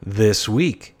This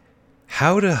week,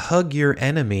 how to hug your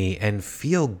enemy and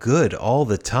feel good all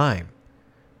the time.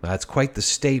 That's quite the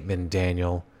statement,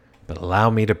 Daniel, but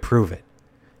allow me to prove it.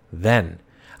 Then,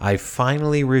 I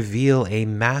finally reveal a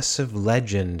massive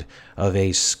legend of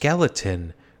a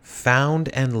skeleton found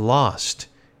and lost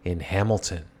in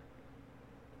Hamilton.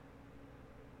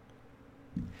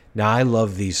 Now, I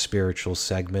love these spiritual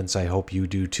segments. I hope you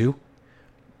do too.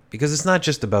 Because it's not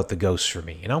just about the ghosts for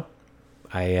me, you know?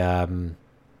 I'm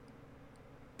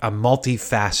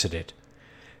multifaceted.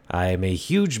 I am a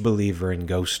huge believer in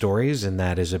ghost stories, and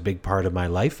that is a big part of my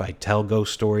life. I tell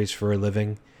ghost stories for a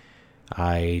living.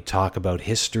 I talk about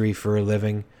history for a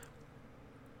living.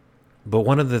 But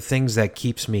one of the things that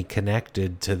keeps me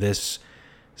connected to this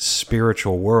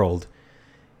spiritual world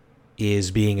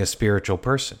is being a spiritual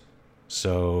person.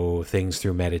 So things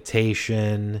through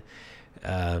meditation,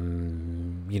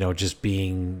 just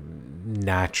being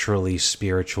naturally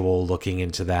spiritual, looking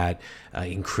into that,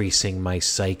 increasing my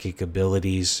psychic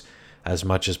abilities as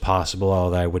much as possible,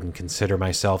 although I wouldn't consider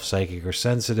myself psychic or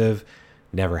sensitive.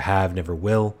 Never have, never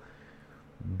will.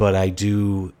 But I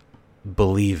do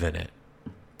believe in it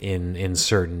in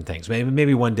certain things.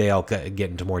 Maybe one day I'll get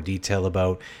into more detail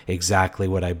about exactly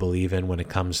what I believe in when it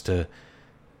comes to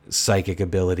psychic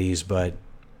abilities, but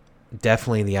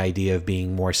definitely the idea of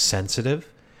being more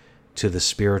sensitive to the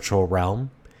spiritual realm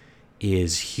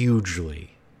is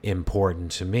hugely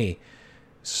important to me.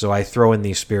 So I throw in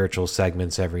these spiritual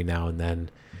segments every now and then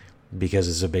because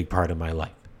it's a big part of my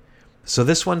life. So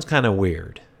this one's kind of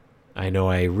weird. I know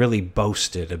I really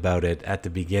boasted about it at the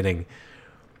beginning,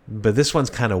 but this one's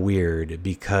kind of weird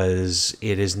because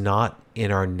it is not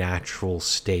in our natural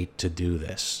state to do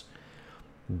this.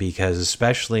 Because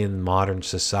especially in modern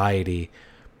society,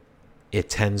 it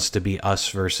tends to be us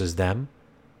versus them,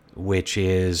 which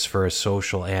is, for a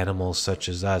social animal such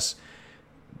as us,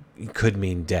 could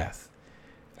mean death.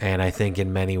 And I think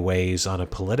in many ways, on a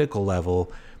political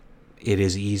level, it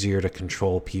is easier to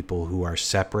control people who are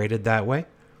separated that way.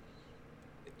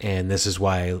 And this is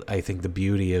why I think the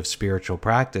beauty of spiritual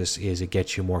practice is it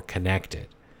gets you more connected.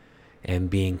 And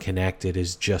being connected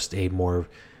is just a more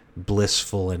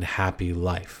blissful and happy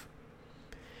life.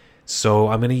 So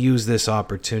I'm going to use this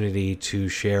opportunity to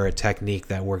share a technique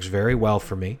that works very well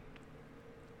for me,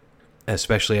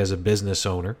 especially as a business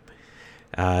owner.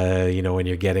 When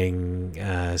you're getting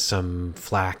some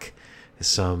flack,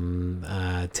 some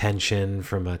tension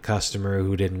from a customer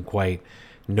who didn't quite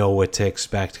know what to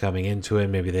expect coming into it.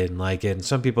 Maybe they didn't like it. And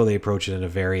some people, they approach it in a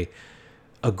very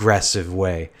aggressive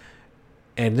way.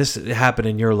 And this happened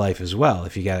in your life as well.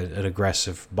 If you got an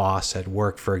aggressive boss at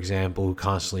work, for example, who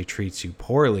constantly treats you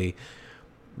poorly,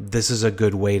 this is a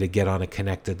good way to get on a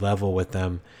connected level with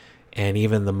them. And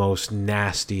even the most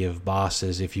nasty of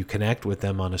bosses, if you connect with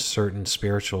them on a certain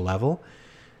spiritual level,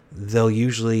 they'll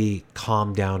usually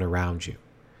calm down around you.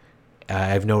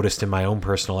 I've noticed in my own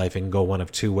personal life it can go one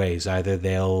of two ways. Either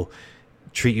they'll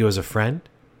treat you as a friend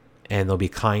and they'll be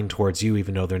kind towards you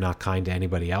even though they're not kind to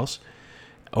anybody else.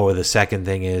 Or the second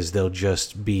thing is they'll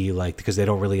just be like, because they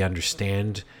don't really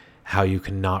understand how you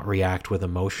can not react with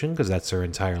emotion, because that's their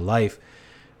entire life.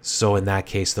 So in that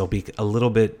case, they'll be a little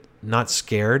bit not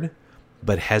scared,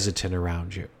 but hesitant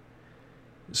around you.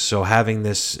 So having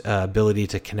this ability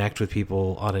to connect with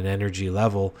people on an energy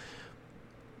level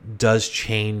does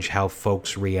change how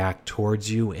folks react towards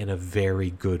you in a very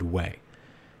good way.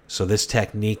 So this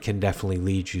technique can definitely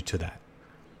lead you to that.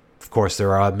 Of course,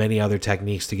 there are many other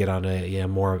techniques to get on a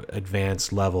more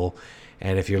advanced level.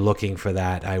 And if you're looking for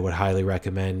that, I would highly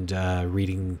recommend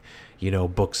reading,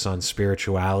 books on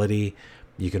spirituality.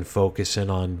 You can focus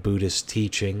in on Buddhist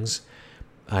teachings.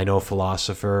 I know a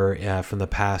philosopher from the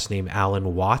past named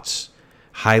Alan Watts.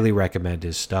 Highly recommend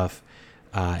his stuff.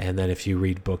 And then if you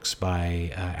read books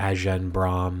by Ajahn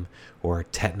Brahm or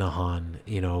Thich Nhat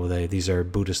Hanh, these are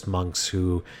Buddhist monks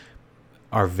who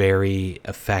are very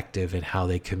effective in how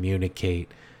they communicate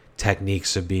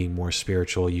techniques of being more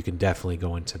spiritual. You can definitely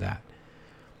go into that.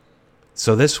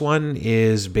 So this one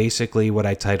is basically what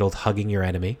I titled Hugging Your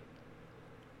Enemy.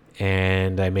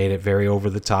 And I made it very over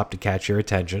the top to catch your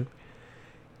attention.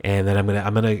 And then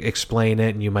I'm gonna explain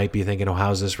it, and you might be thinking, oh,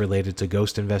 how's this related to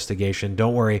ghost investigation?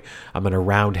 Don't worry, I'm gonna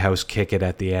roundhouse kick it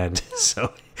at the end.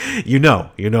 So you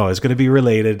know it's gonna be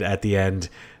related at the end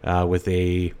with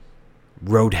a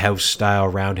Roadhouse style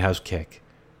roundhouse kick.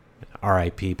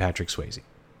 R.I.P. Patrick Swayze.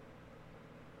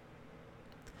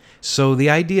 So the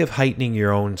idea of heightening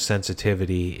your own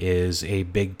sensitivity is a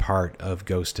big part of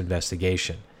ghost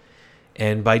investigation.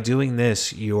 And by doing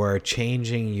this, you are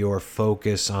changing your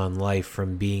focus on life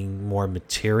from being more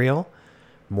material,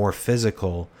 more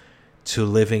physical, to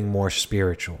living more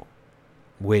spiritual.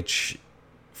 which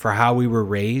for how we were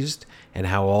raised and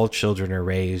how all children are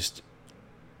raised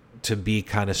to be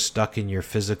kind of stuck in your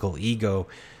physical ego,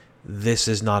 this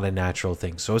is not a natural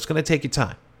thing. So it's going to take you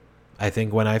time. I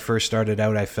think when I first started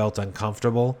out, I felt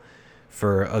uncomfortable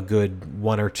for a good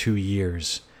 1 or 2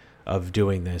 years of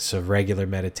doing this, of regular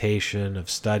meditation, of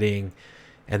studying,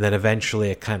 and then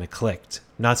eventually it kind of clicked.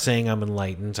 Not saying I'm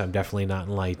enlightened. I'm definitely not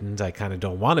enlightened. I kind of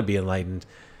don't want to be enlightened,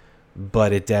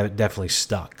 but it definitely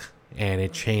stuck, and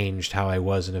it changed how I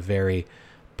was in a very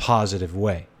positive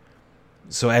way.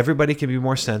 So everybody can be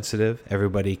more sensitive.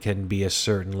 Everybody can be a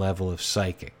certain level of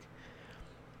psychic.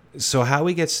 So how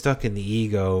we get stuck in the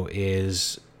ego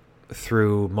is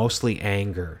through mostly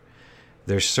anger.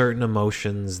 There's certain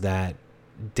emotions that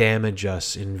damage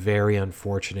us in very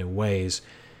unfortunate ways,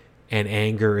 and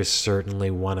anger is certainly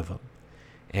one of them.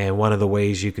 And one of the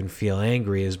ways you can feel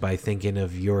angry is by thinking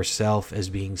of yourself as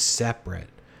being separate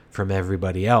from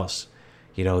everybody else.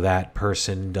 You know, that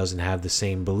person doesn't have the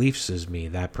same beliefs as me.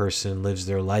 That person lives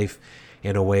their life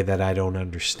in a way that I don't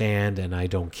understand and I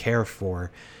don't care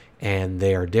for, and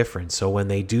they are different. So when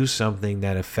they do something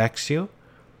that affects you,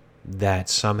 that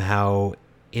somehow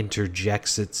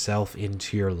interjects itself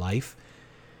into your life,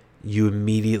 you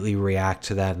immediately react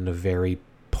to that in a very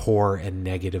poor and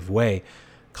negative way,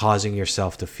 causing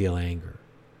yourself to feel anger.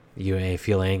 You may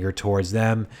feel anger towards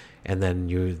them, and then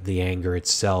the anger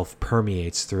itself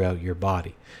permeates throughout your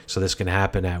body. So this can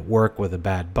happen at work with a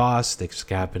bad boss. This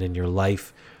can happen in your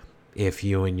life if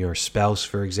you and your spouse,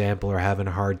 for example, are having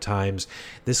hard times.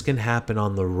 This can happen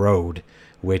on the road,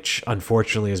 which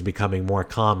unfortunately is becoming more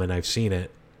common. I've seen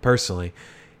it personally,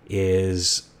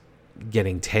 is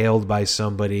getting tailed by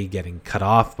somebody, getting cut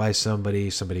off by somebody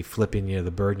flipping you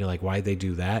the bird, and you're like, why'd they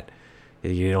do that?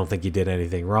 You don't think you did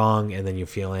anything wrong, and then you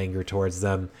feel anger towards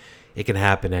them. It can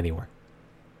happen anywhere.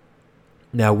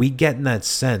 Now, we get in that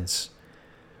sense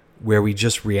where we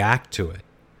just react to it,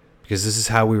 because this is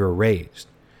how we were raised.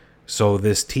 So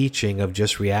this teaching of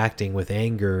just reacting with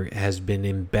anger has been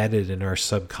embedded in our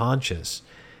subconscious,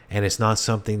 and it's not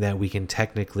something that we can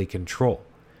technically control.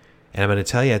 And I'm going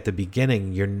to tell you, at the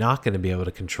beginning, you're not going to be able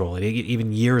to control it.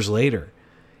 Even years later,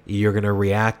 you're going to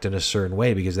react in a certain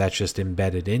way because that's just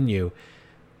embedded in you.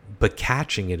 But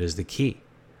catching it is the key.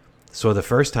 So the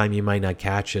first time you might not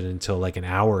catch it until like an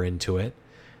hour into it,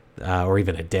 or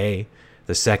even a day.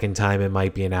 The second time it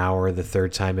might be an hour. The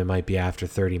third time it might be after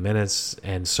 30 minutes,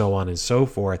 and so on and so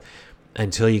forth,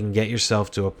 until you can get yourself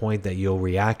to a point that you'll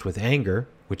react with anger,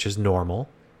 which is normal.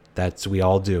 We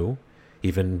all do.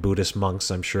 Even Buddhist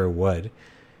monks, I'm sure, would.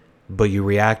 But you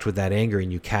react with that anger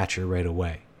and you catch it right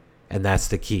away. And that's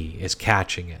the key, is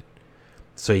catching it.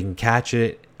 So you can catch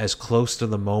it as close to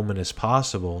the moment as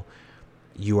possible.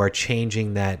 You are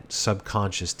changing that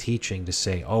subconscious teaching to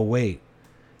say, oh, wait,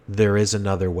 there is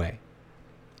another way.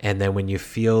 And then when you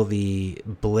feel the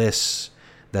bliss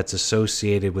that's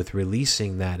associated with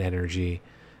releasing that energy,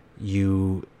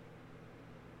 you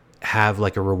have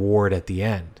like a reward at the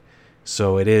end.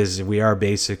 So we are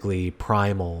basically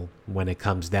primal when it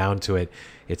comes down to it.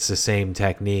 It's the same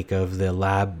technique of the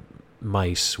lab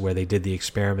mice where they did the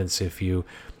experiments. If you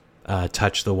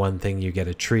touch the one thing, you get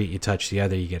a treat. You touch the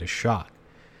other, you get a shock.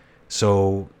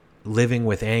 So living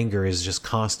with anger is just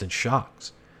constant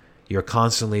shocks. You're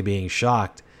constantly being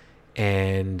shocked,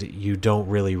 and you don't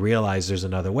really realize there's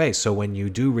another way. So when you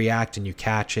do react and you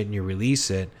catch it and you release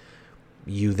it,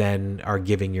 you then are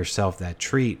giving yourself that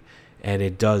treat. And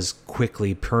it does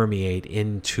quickly permeate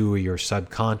into your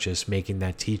subconscious, making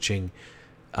that teaching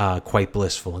quite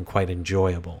blissful and quite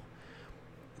enjoyable.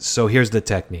 So here's the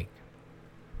technique.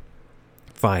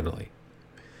 Finally,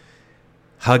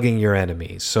 hugging your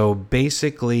enemies. So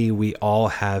basically, we all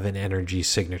have an energy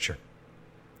signature.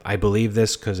 I believe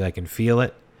this because I can feel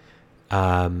it.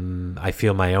 I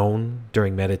feel my own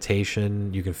during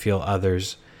meditation. You can feel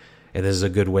others. And this is a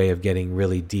good way of getting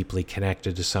really deeply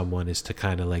connected to someone, is to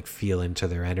kind of like feel into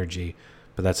their energy.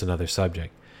 But that's another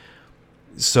subject.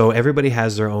 So everybody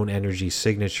has their own energy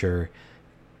signature.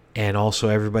 And also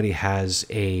everybody has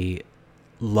a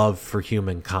love for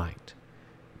humankind.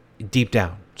 Deep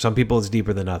down. Some people it's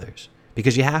deeper than others.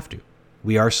 Because you have to.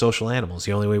 We are social animals.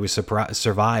 The only way we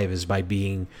survive is by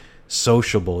being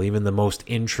sociable. Even the most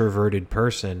introverted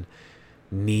person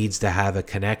needs to have a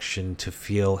connection to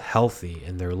feel healthy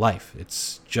in their life.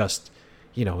 It's just,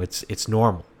 it's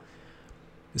normal.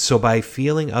 So by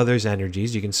feeling others'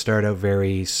 energies, you can start out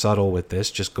very subtle with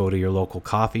this. Just go to your local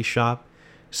coffee shop,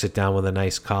 sit down with a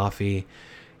nice coffee,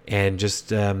 and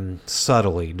just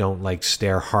subtly, don't like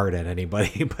stare hard at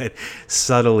anybody, but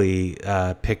subtly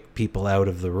pick people out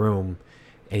of the room.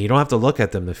 And you don't have to look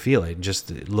at them to feel it.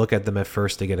 Just look at them at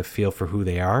first to get a feel for who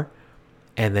they are.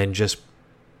 and then just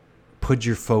put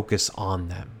your focus on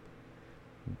them.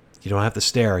 You don't have to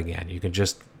stare again. You can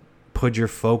just put your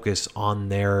focus on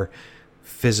their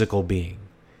physical being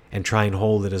and try and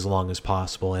hold it as long as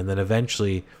possible. And then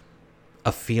eventually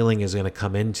a feeling is going to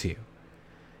come into you.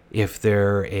 If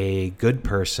they're a good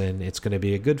person, it's going to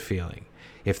be a good feeling.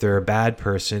 If they're a bad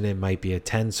person, it might be a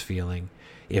tense feeling.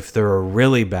 If they're a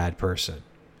really bad person,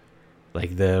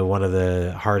 like one of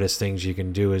the hardest things you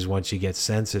can do is once you get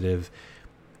sensitive,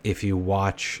 if you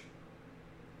watch,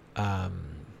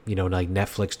 like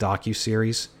Netflix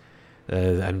docuseries.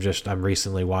 I'm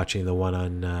recently watching the one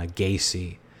on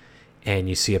Gacy, and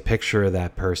you see a picture of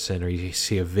that person or you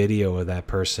see a video of that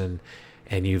person,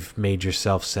 and you've made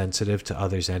yourself sensitive to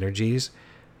others' energies.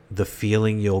 The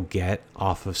feeling you'll get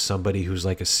off of somebody who's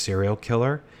like a serial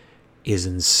killer is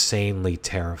insanely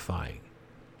terrifying.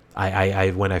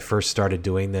 I when I first started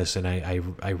doing this and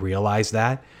I realized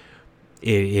that,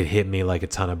 it hit me like a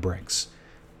ton of bricks.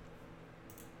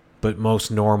 But most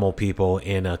normal people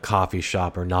in a coffee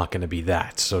shop are not going to be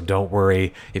that. So don't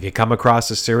worry. If you come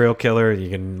across a serial killer, you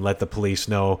can let the police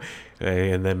know,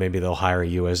 and then maybe they'll hire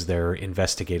you as their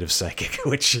investigative psychic,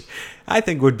 which I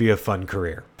think would be a fun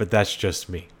career. But that's just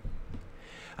me.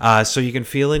 So you can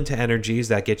feel into energies.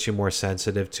 That gets you more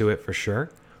sensitive to it for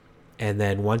sure. And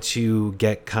then once you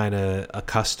get kind of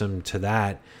accustomed to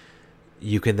that,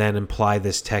 you can then apply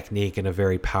this technique in a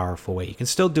very powerful way. You can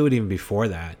still do it even before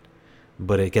that,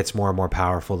 but it gets more and more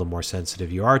powerful the more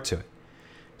sensitive you are to it.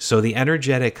 So the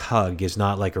energetic hug is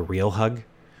not like a real hug.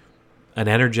 An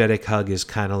energetic hug is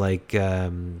kind of like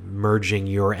merging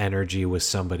your energy with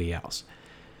somebody else.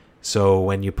 So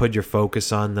when you put your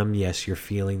focus on them, yes, you're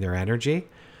feeling their energy,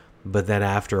 but then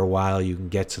after a while you can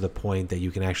get to the point that you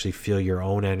can actually feel your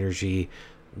own energy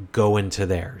go into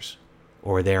theirs,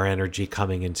 or their energy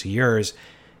coming into yours.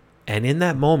 And in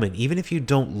that moment, even if you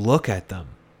don't look at them,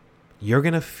 you're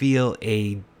going to feel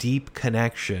a deep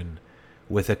connection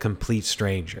with a complete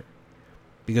stranger.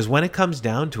 Because when it comes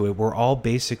down to it, we're all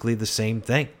basically the same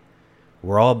thing.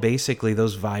 We're all basically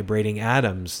those vibrating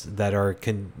atoms that are,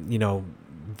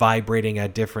 vibrating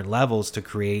at different levels to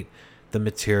create the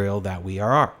material that we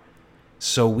are.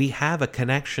 So we have a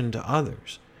connection to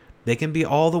others. They can be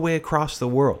all the way across the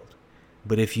world.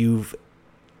 But if you've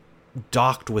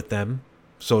docked with them,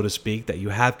 so to speak, that you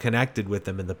have connected with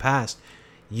them in the past,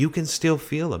 you can still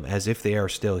feel them as if they are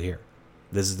still here.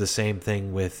 This is the same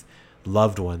thing with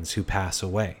loved ones who pass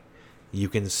away. You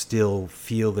can still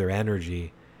feel their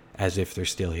energy as if they're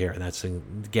still here. And that's,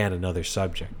 again, another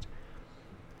subject.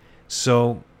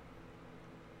 So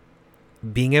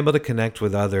being able to connect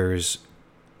with others,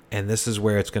 and this is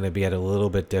where it's going to be a little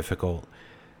bit difficult,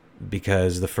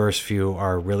 because the first few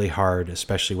are really hard,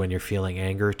 especially when you're feeling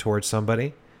anger towards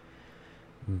somebody.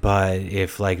 But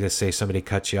if, like, let's say somebody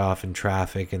cuts you off in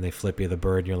traffic and they flip you the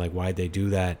bird and you're like, why'd they do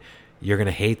that? You're going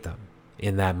to hate them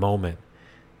in that moment.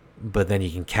 But then you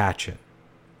can catch it.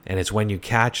 And it's when you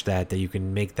catch that you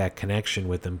can make that connection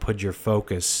with them, put your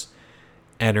focus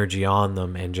energy on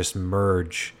them and just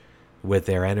merge with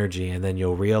their energy. And then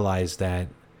you'll realize that,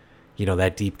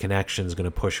 that deep connection is going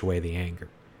to push away the anger.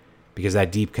 Because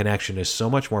that deep connection is so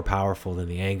much more powerful than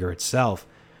the anger itself,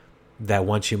 that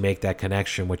once you make that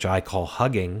connection, which I call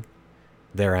hugging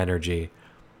their energy,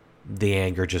 the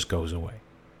anger just goes away.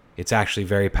 It's actually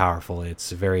very powerful.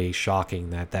 It's very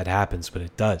shocking that that happens, but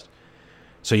it does.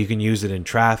 So you can use it in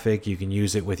traffic. You can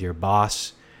use it with your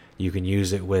boss. You can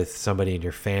use it with somebody in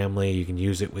your family. You can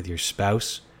use it with your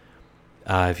spouse.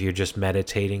 If you're just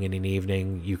meditating in an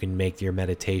evening, you can make your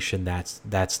meditation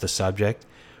that's the subject.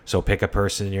 So pick a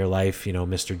person in your life.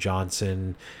 Mr.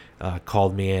 Johnson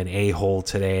called me an a-hole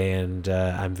today, and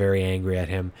I'm very angry at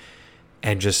him.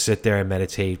 And just sit there and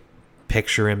meditate.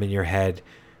 Picture him in your head.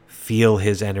 Feel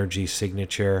his energy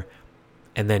signature.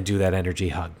 And then do that energy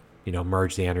hug.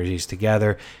 Merge the energies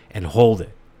together and hold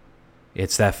it.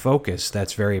 It's that focus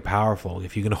that's very powerful.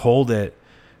 If you can hold it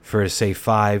for, say,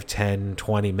 5, 10,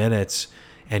 20 minutes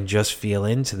and just feel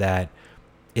into that,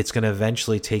 it's going to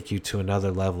eventually take you to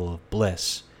another level of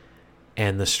bliss.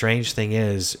 And the strange thing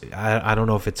is, I don't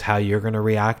know if it's how you're going to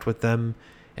react with them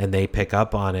and they pick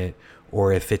up on it,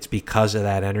 or if it's because of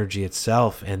that energy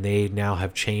itself and they now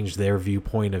have changed their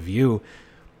viewpoint of you.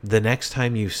 The next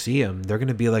time you see them, they're going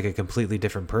to be like a completely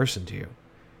different person to you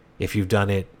if you've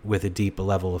done it with a deep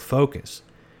level of focus.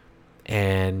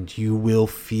 And you will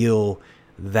feel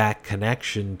that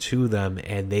connection to them,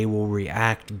 and they will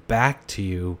react back to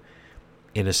you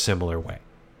in a similar way.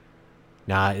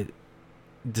 Now,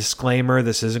 disclaimer,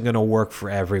 this isn't going to work for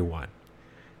everyone.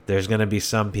 There's going to be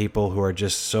some people who are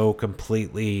just so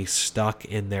completely stuck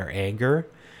in their anger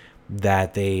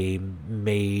that they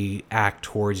may act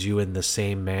towards you in the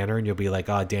same manner, and you'll be like,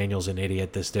 oh, Daniel's an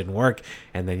idiot, this didn't work,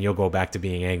 and then you'll go back to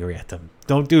being angry at them.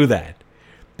 Don't do that.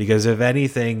 Because if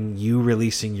anything, you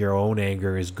releasing your own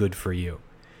anger is good for you.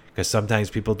 Because sometimes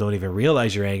people don't even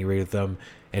realize you're angry with them,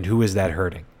 and who is that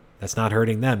hurting? That's not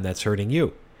hurting them, that's hurting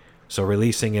you. So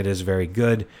releasing it is very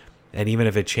good, and even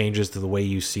if it changes to the way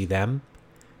you see them,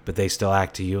 but they still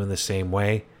act to you in the same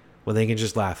way, well, they can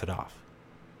just laugh it off.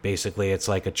 Basically, it's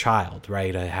like a child,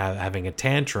 right? Having a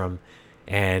tantrum,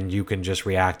 and you can just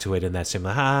react to it in that same,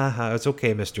 it's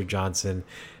okay, Mr. Johnson.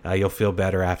 You'll feel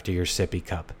better after your sippy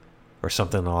cup, or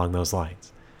something along those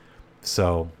lines.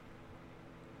 So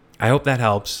I hope that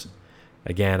helps.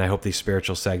 Again, I hope these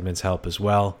spiritual segments help as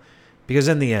well, because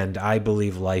in the end, I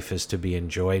believe life is to be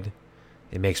enjoyed.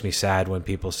 It makes me sad when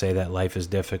people say that life is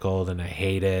difficult and I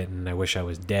hate it and I wish I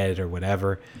was dead or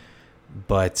whatever,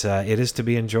 but it is to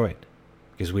be enjoyed.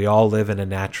 Because we all live in a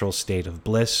natural state of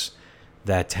bliss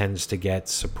that tends to get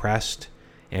suppressed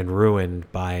and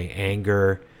ruined by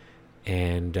anger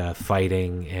and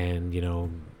fighting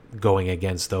and, going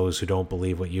against those who don't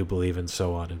believe what you believe and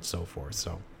so on and so forth.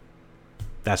 So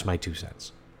that's my 2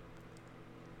 cents.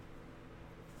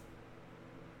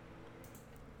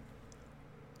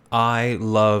 I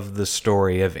love the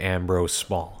story of Ambrose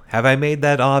Small. Have I made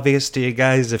that obvious to you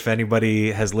guys? If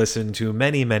anybody has listened to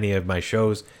many, many of my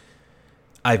shows,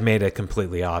 I've made it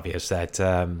completely obvious that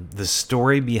the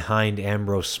story behind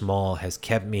Ambrose Small has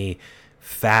kept me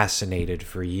fascinated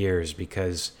for years,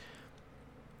 because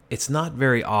it's not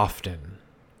very often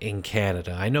in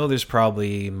Canada. I know there's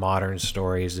probably modern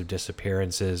stories of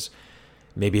disappearances.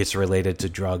 Maybe it's related to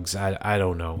drugs. I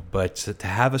don't know. But to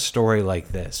have a story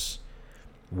like this,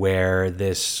 where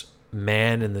this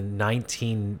man in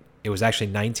it was actually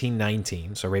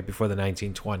 1919, so right before the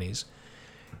 1920s,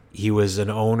 he was an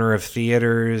owner of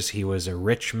theaters. He was a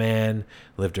rich man,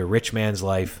 lived a rich man's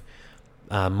life,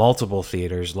 multiple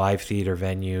theaters, live theater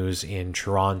venues in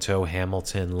Toronto,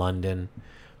 Hamilton, London.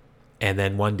 And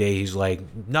then one day he's like,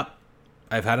 nope,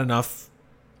 I've had enough.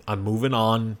 I'm moving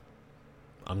on.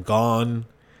 I'm gone.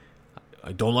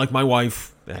 I don't like my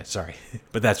wife. Sorry,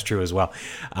 but that's true as well.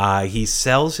 He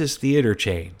sells his theater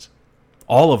chains,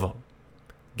 all of them.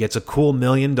 Gets a cool $1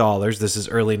 million. This is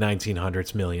early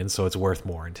 1900s million, so it's worth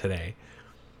more in today.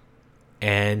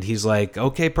 And he's like,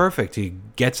 okay, perfect. He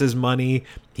gets his money.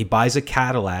 He buys a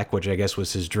Cadillac, which I guess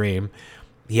was his dream.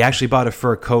 He actually bought a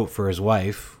fur coat for his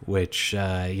wife, which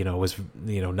was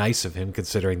nice of him,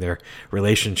 considering their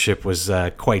relationship was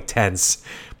quite tense.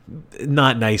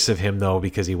 Not nice of him though,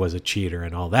 because he was a cheater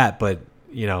and all that. But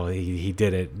he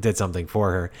did something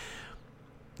for her.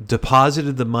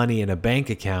 Deposited the money in a bank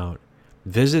account,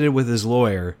 visited with his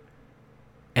lawyer,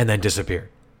 and then disappeared.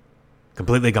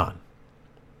 Completely gone.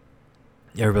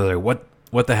 Everybody's like,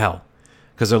 what the hell?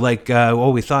 Because they're like,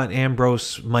 we thought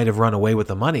Ambrose might have run away with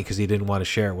the money because he didn't want to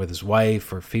share it with his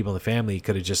wife or people in the family. He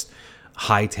could have just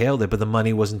hightailed it, but the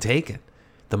money wasn't taken.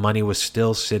 The money was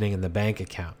still sitting in the bank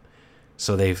account.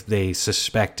 So they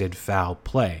suspected foul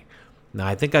play. Now,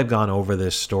 I think I've gone over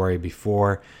this story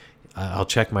before. I'll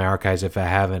check my archives. If I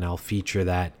haven't, I'll feature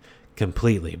that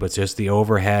completely. But just the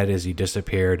overhead as he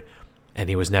disappeared, and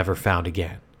he was never found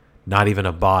again. Not even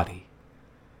a body.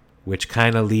 Which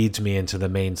kind of leads me into the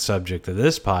main subject of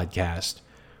this podcast.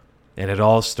 And it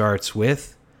all starts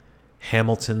with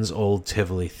Hamilton's Old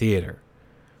Tivoli Theatre.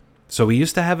 So we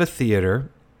used to have a theater,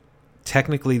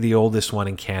 technically the oldest one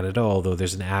in Canada, although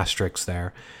there's an asterisk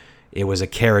there. It was a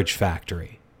carriage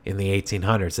factory in the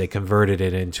 1800s. They converted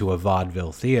it into a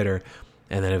vaudeville theater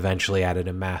and then eventually added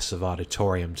a massive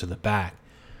auditorium to the back.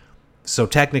 So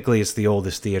technically it's the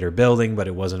oldest theater building, but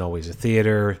it wasn't always a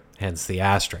theater, hence the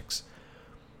asterisk.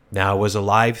 Now, it was a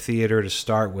live theater to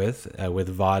start with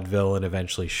vaudeville and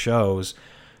eventually shows,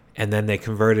 and then they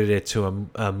converted it to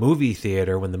a movie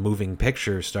theater when the moving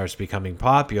picture starts becoming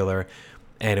popular,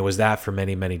 and it was that for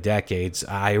many, many decades.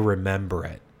 I remember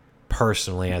it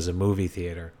personally as a movie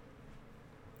theater.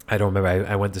 I don't remember.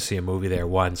 I went to see a movie there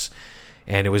once,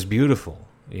 and it was beautiful.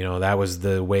 That was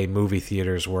the way movie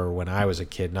theaters were when I was a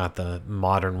kid, not the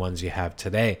modern ones you have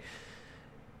today.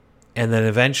 And then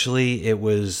eventually it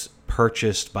was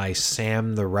purchased by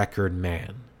Sam the Record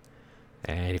Man.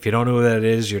 And if you don't know who that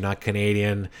is, you're not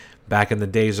Canadian. Back in the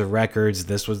days of records,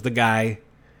 this was the guy.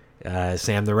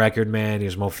 Sam the Record Man. He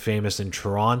was most famous in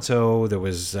Toronto. There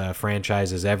was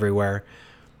franchises everywhere.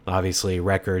 Obviously,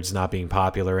 records not being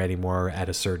popular anymore at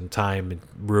a certain time, it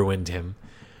ruined him.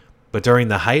 But during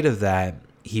the height of that,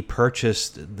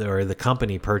 the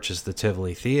company purchased the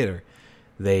Tivoli Theater.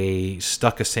 They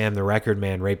stuck a Sam the Record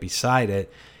Man right beside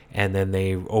it, and then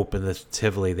they opened the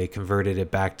Tivoli. They converted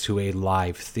it back to a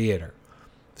live theater.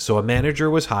 So a manager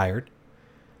was hired,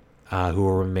 who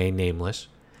will remain nameless.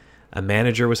 A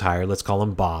manager was hired. Let's call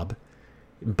him Bob.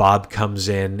 Bob comes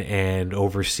in and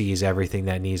oversees everything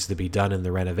that needs to be done in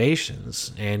the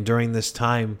renovations. And during this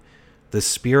time, the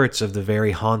spirits of the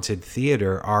very haunted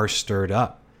theater are stirred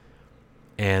up.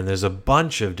 And there's a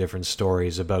bunch of different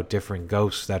stories about different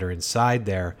ghosts that are inside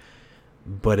there,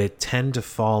 but it tend to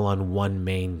fall on one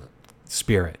main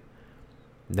spirit.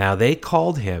 Now, they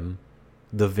called him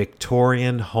the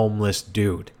Victorian homeless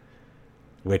dude,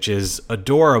 which is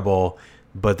adorable,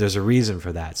 but there's a reason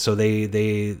for that. So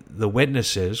the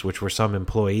witnesses, which were some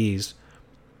employees,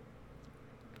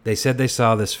 they said they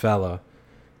saw this fella,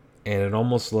 and it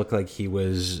almost looked like he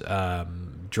was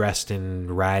dressed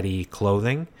in ratty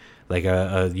clothing, like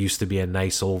used to be a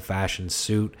nice old-fashioned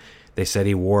suit. They said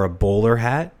he wore a bowler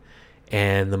hat,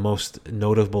 and the most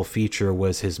notable feature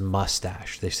was his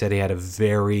mustache. They said he had a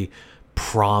very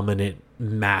prominent,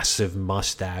 massive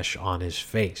mustache on his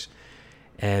face.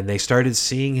 And they started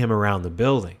seeing him around the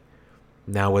building.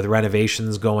 Now, with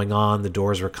renovations going on, the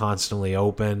doors were constantly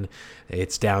open.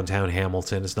 It's downtown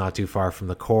Hamilton. It's not too far from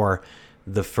the core.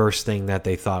 The first thing that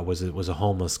they thought was it was a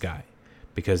homeless guy,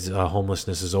 because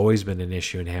homelessness has always been an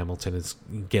issue in Hamilton. It's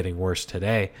getting worse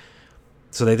today.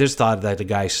 So they just thought that the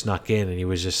guy snuck in and he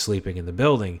was just sleeping in the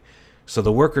building. So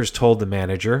the workers told the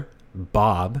manager,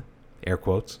 Bob, air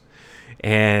quotes,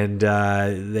 and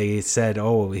they said,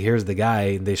 oh, here's the guy.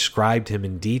 And they described him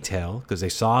in detail because they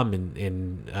saw him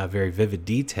in very vivid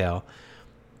detail.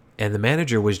 And the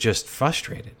manager was just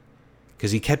frustrated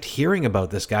because he kept hearing about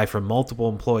this guy from multiple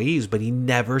employees, but he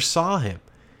never saw him.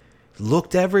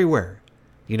 Looked everywhere,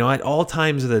 at all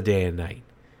times of the day and night,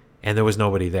 and there was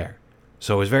nobody there.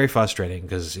 So it was very frustrating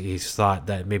because he thought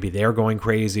that maybe they're going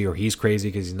crazy or he's crazy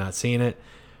because he's not seeing it.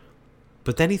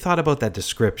 But then he thought about that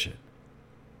description.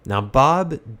 Now,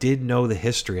 Bob did know the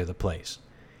history of the place.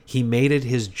 He made it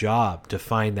his job to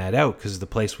find that out because the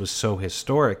place was so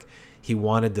historic. He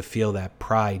wanted to feel that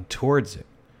pride towards it,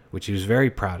 which he was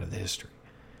very proud of the history.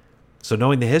 So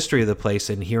knowing the history of the place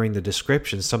and hearing the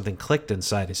description, something clicked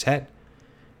inside his head.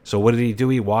 So what did he do?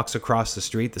 He walks across the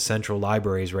street. The Central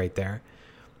Library is right there.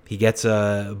 He gets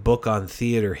a book on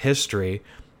theater history,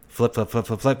 flip,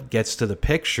 gets to the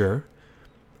picture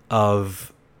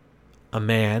of a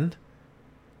man.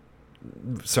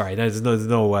 Sorry, there's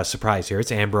no surprise here.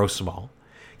 It's Ambrose Small.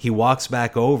 He walks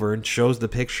back over and shows the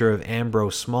picture of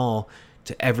Ambrose Small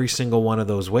to every single one of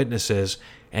those witnesses,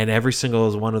 and every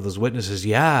single one of those witnesses,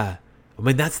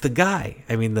 that's the guy.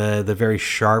 The very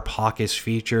sharp, hawkish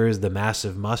features, the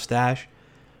massive mustache.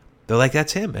 They're like,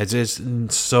 that's him. It's just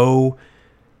so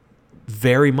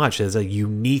very much as a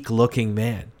unique looking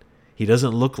man. He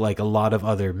doesn't look like a lot of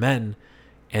other men,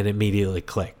 and immediately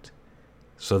clicked.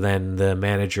 So then the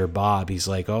manager, Bob, he's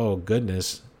like, oh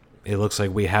goodness, it looks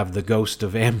like we have the ghost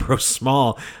of Ambrose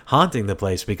Small haunting the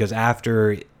place, because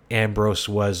after Ambrose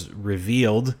was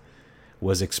revealed,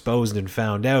 was exposed and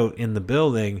found out in the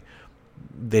building,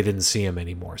 they didn't see him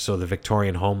anymore. So the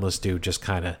Victorian homeless dude just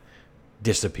kind of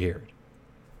disappeared.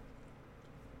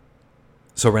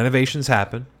 So renovations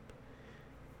happen.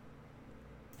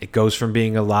 It goes from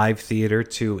being a live theater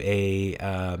to it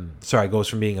goes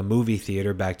from being a movie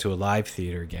theater back to a live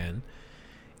theater again.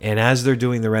 And as they're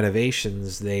doing the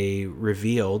renovations, they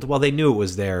revealed, they knew it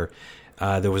was there.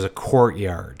 There was a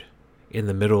courtyard in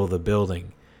the middle of the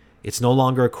building. It's no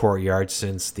longer a courtyard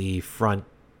since the front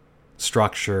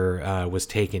structure was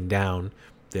taken down.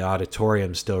 The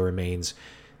auditorium still remains.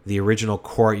 The original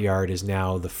courtyard is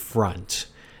now the front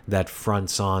that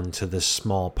fronts on to this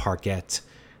small parquet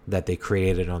that they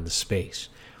created on the space.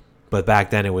 But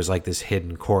back then it was like this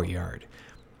hidden courtyard.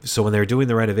 So when they were doing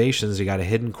the renovations, you got a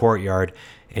hidden courtyard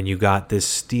and you got this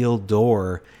steel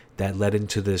door that led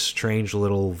into this strange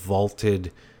little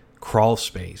vaulted crawl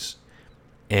space.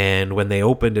 And when they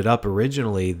opened it up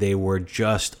originally, they were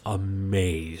just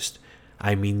amazed.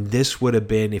 This would have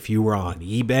been, if you were on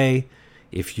eBay,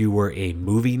 if you were a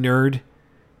movie nerd,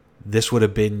 this would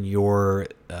have been your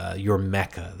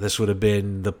mecca. This would have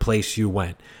been the place you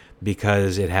went,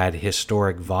 because it had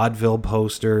historic vaudeville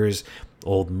posters,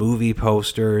 old movie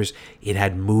posters. It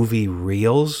had movie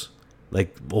reels,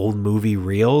 like old movie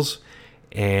reels,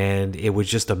 and it was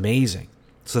just amazing.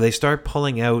 So they start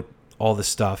pulling out all the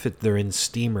stuff. They're in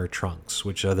steamer trunks,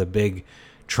 which are the big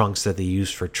trunks that they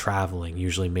use for traveling,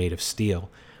 usually made of steel.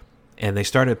 And they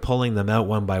started pulling them out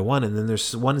one by one, and then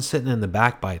there's one sitting in the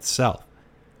back by itself.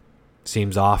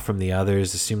 Seems off from the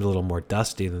others. It seems a little more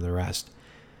dusty than the rest.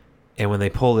 And when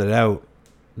they pulled it out,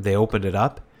 they opened it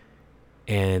up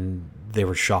and they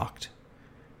were shocked.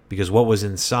 because what was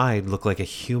inside looked like a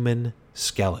human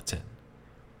skeleton.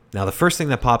 Now, the first thing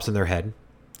that pops in their head,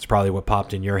 it's probably what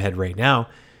popped in your head right now,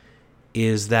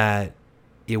 is that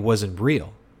it wasn't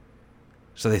real.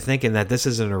 So they're thinking that this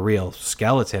isn't a real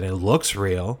skeleton. It looks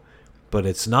real, but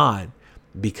it's not,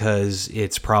 because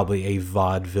it's probably a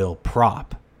vaudeville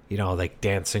prop. Like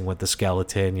dancing with the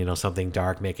skeleton, something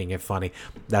dark, making it funny.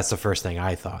 That's the first thing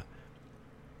I thought.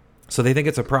 So they think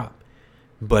it's a prop,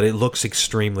 but it looks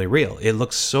extremely real. It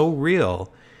looks so real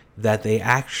that they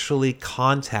actually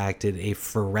contacted a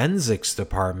forensics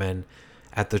department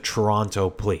at the Toronto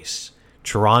police.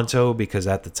 Toronto, because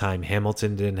at the time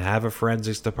Hamilton didn't have a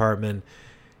forensics department,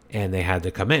 and they had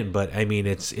to come in. But I mean,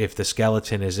 it's, if the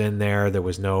skeleton is in there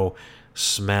was no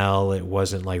smell, it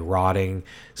wasn't like rotting,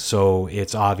 so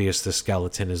it's obvious the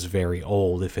skeleton is very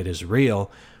old if it is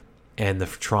real. And the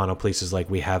Toronto police is like,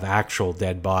 we have actual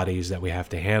dead bodies that we have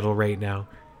to handle right now.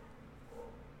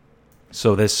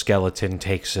 So this skeleton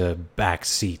takes a back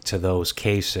seat to those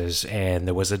cases, and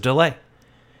there was a delay.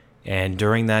 And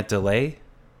during that delay,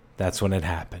 that's when it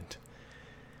happened.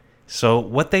 So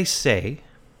what they say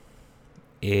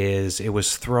is it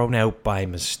was thrown out by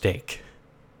mistake.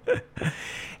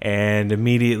 And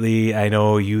immediately, I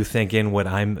know you thinking what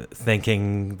I'm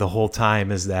thinking the whole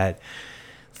time is that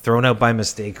thrown out by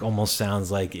mistake almost sounds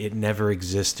like it never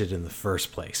existed in the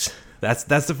first place. That's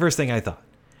the first thing I thought.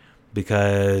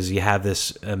 Because you have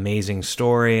this amazing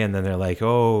story, and then they're like,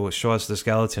 oh, show us the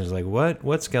skeleton. It's like, what?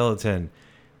 What skeleton?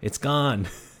 It's gone.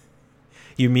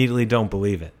 You immediately don't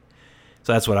believe it.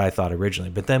 So that's what I thought originally.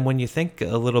 But then when you think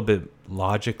a little bit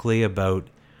logically about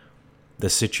the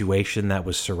situation that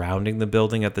was surrounding the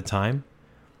building at the time,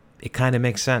 it kind of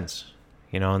makes sense,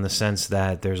 in the sense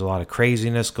that there's a lot of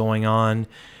craziness going on.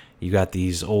 You got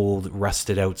these old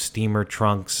rusted out steamer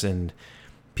trunks, and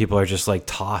people are just like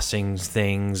tossing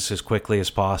things as quickly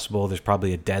as possible. There's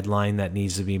probably a deadline that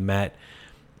needs to be met,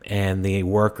 and the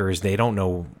workers, they don't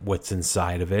know what's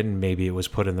inside of it, and maybe it was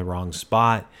put in the wrong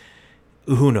spot.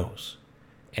 Who knows?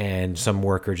 And some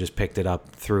worker just picked it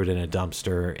up, threw it in a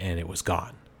dumpster, and it was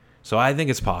gone. So I think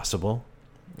it's possible.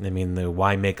 I mean,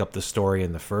 why make up the story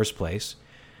in the first place?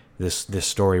 This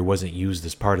story wasn't used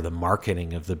as part of the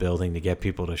marketing of the building to get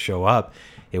people to show up.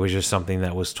 It was just something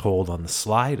that was told on the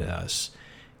sly to us,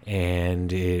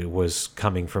 and it was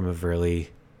coming from a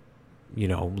really,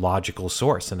 logical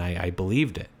source, and I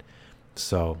believed it.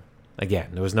 So again,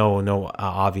 there was no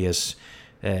obvious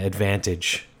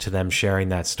advantage to them sharing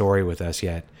that story with us,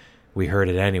 yet we heard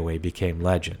it anyway, became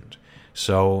legend.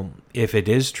 So if it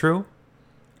is true,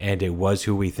 and it was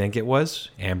who we think it was,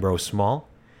 Ambrose Small,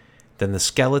 then the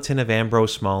skeleton of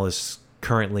Ambrose Small is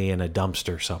currently in a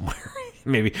dumpster somewhere.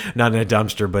 Maybe not in a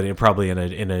dumpster, but probably in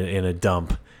a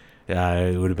dump.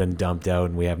 It would have been dumped out,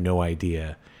 and we have no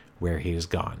idea where he is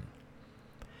gone.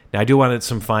 Now, I do want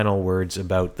some final words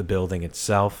about the building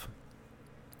itself,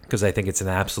 because I think it's an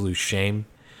absolute shame.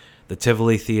 The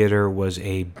Tivoli Theater was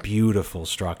a beautiful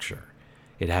structure.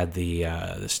 It had the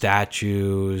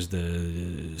statues,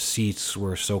 the seats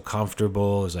were so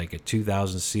comfortable. It was like a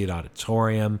 2,000-seat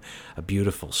auditorium, a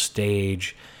beautiful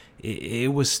stage.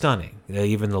 It was stunning.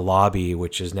 Even the lobby,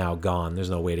 which is now gone, there's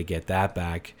no way to get that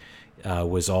back,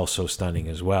 was also stunning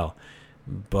as well.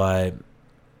 But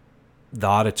the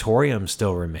auditorium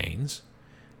still remains.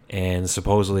 And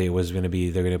supposedly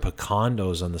they're going to put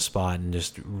condos on the spot and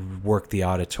just work the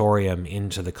auditorium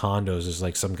into the condos as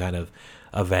like some kind of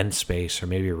event space, or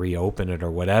maybe reopen it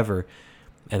or whatever.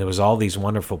 And there was all these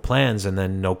wonderful plans, and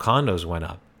then no condos went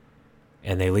up.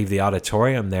 And they leave the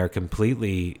auditorium there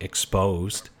completely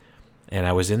exposed. And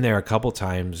I was in there a couple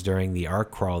times during the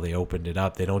art crawl. They opened it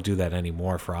up. They don't do that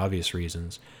anymore for obvious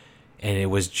reasons. And it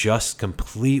was just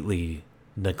completely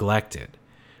neglected.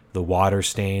 The water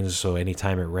stains, so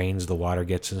anytime it rains, the water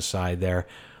gets inside there.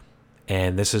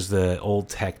 And this is the old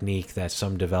technique that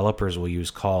some developers will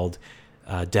use called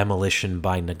demolition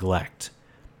by neglect.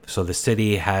 So the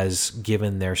city has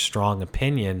given their strong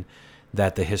opinion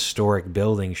that the historic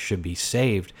building should be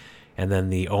saved. And then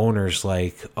the owner's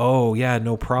like, oh, yeah,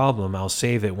 no problem. I'll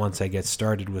save it once I get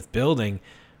started with building.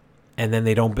 And then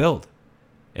they don't build.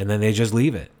 And then they just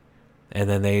leave it. And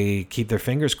then they keep their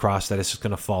fingers crossed that it's just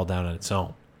going to fall down on its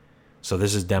own. So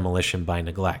this is demolition by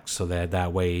neglect. So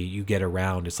that way you get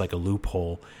around. It's like a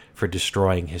loophole for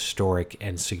destroying historic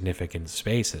and significant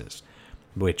spaces,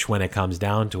 which when it comes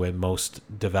down to it, most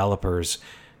developers,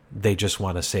 they just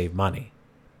want to save money.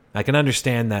 I can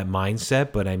understand that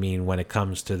mindset, but I mean, when it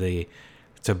comes to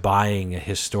buying a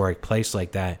historic place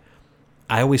like that,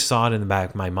 I always saw it in the back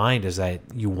of my mind is that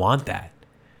you want that.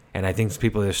 And I think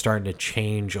people are starting to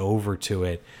change over to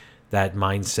it, that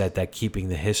mindset that keeping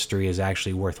the history is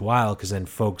actually worthwhile, because then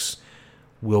folks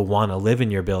will want to live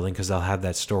in your building because they'll have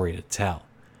that story to tell.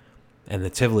 And the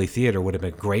Tivoli Theater would have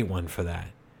been a great one for that.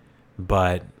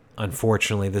 But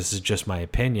unfortunately, this is just my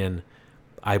opinion,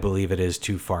 I believe it is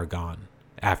too far gone.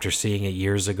 After seeing it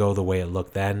years ago, the way it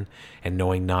looked then, and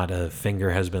knowing not a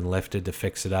finger has been lifted to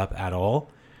fix it up at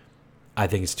all, I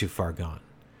think it's too far gone.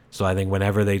 So I think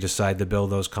whenever they decide to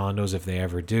build those condos, if they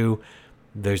ever do,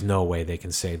 there's no way they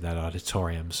can save that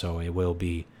auditorium. So it will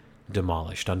be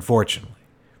demolished, unfortunately.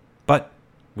 But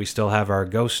we still have our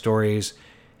ghost stories,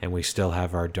 and we still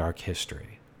have our dark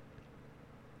history.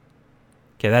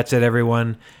 Okay, that's it,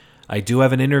 everyone. I do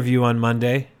have an interview on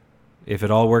Monday. If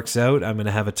it all works out, I'm going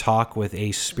to have a talk with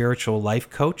a spiritual life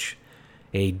coach,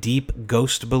 a deep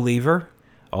ghost believer.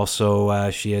 Also,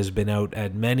 she has been out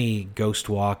at many ghost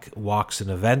walks and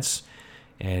events,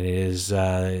 and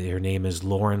her name is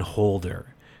Lauren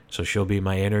Holder. So she'll be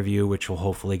my interview, which will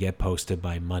hopefully get posted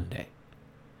by Monday.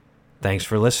 Thanks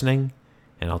for listening,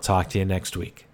 and I'll talk to you next week.